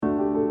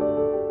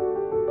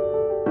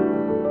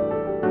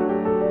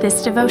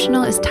This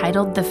devotional is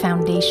titled The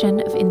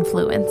Foundation of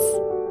Influence.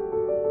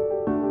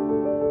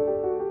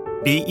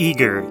 Be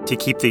eager to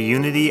keep the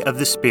unity of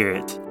the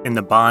Spirit in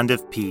the bond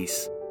of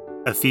peace.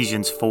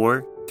 Ephesians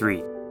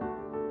 4:3.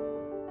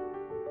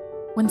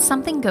 When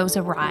something goes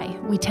awry,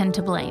 we tend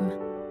to blame.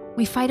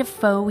 We fight a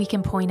foe we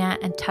can point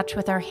at and touch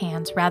with our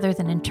hands rather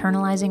than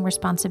internalizing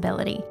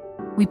responsibility.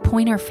 We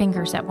point our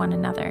fingers at one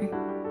another,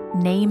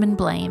 name and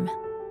blame.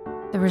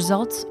 The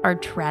results are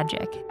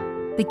tragic.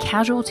 The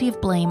casualty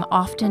of blame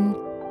often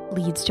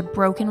leads to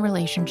broken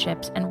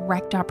relationships and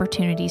wrecked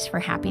opportunities for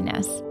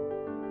happiness.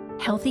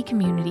 Healthy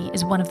community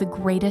is one of the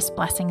greatest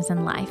blessings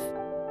in life,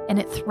 and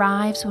it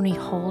thrives when we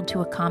hold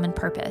to a common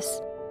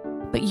purpose.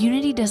 But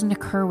unity doesn't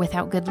occur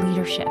without good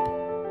leadership.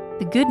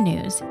 The good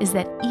news is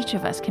that each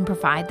of us can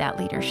provide that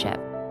leadership.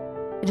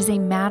 It is a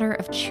matter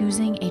of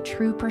choosing a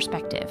true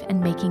perspective and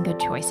making good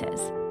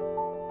choices.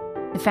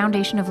 The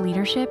foundation of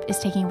leadership is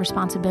taking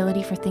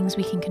responsibility for things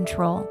we can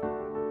control.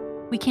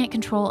 We can't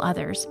control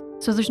others,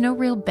 so there's no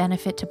real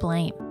benefit to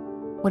blame.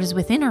 What is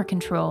within our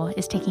control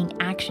is taking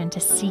action to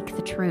seek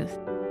the truth.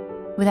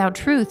 Without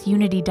truth,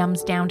 unity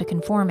dumbs down to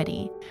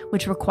conformity,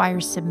 which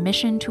requires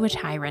submission to a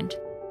tyrant.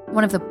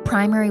 One of the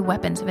primary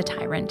weapons of a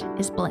tyrant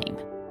is blame.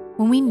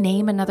 When we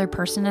name another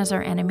person as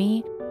our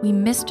enemy, we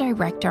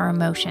misdirect our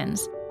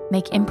emotions,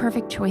 make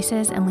imperfect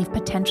choices, and leave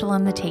potential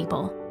on the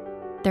table.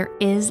 There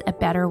is a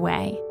better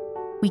way.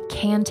 We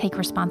can take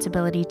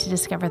responsibility to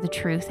discover the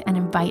truth and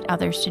invite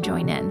others to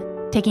join in.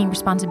 Taking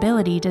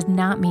responsibility does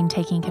not mean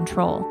taking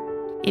control.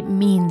 It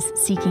means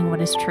seeking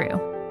what is true.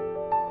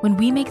 When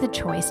we make the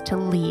choice to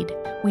lead,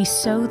 we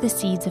sow the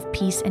seeds of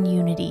peace and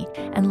unity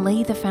and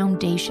lay the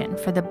foundation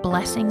for the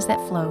blessings that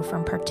flow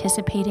from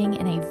participating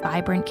in a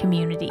vibrant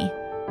community.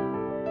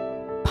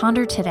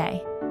 Ponder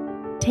today.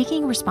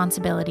 Taking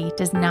responsibility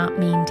does not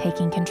mean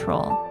taking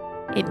control.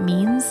 It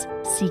means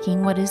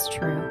seeking what is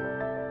true.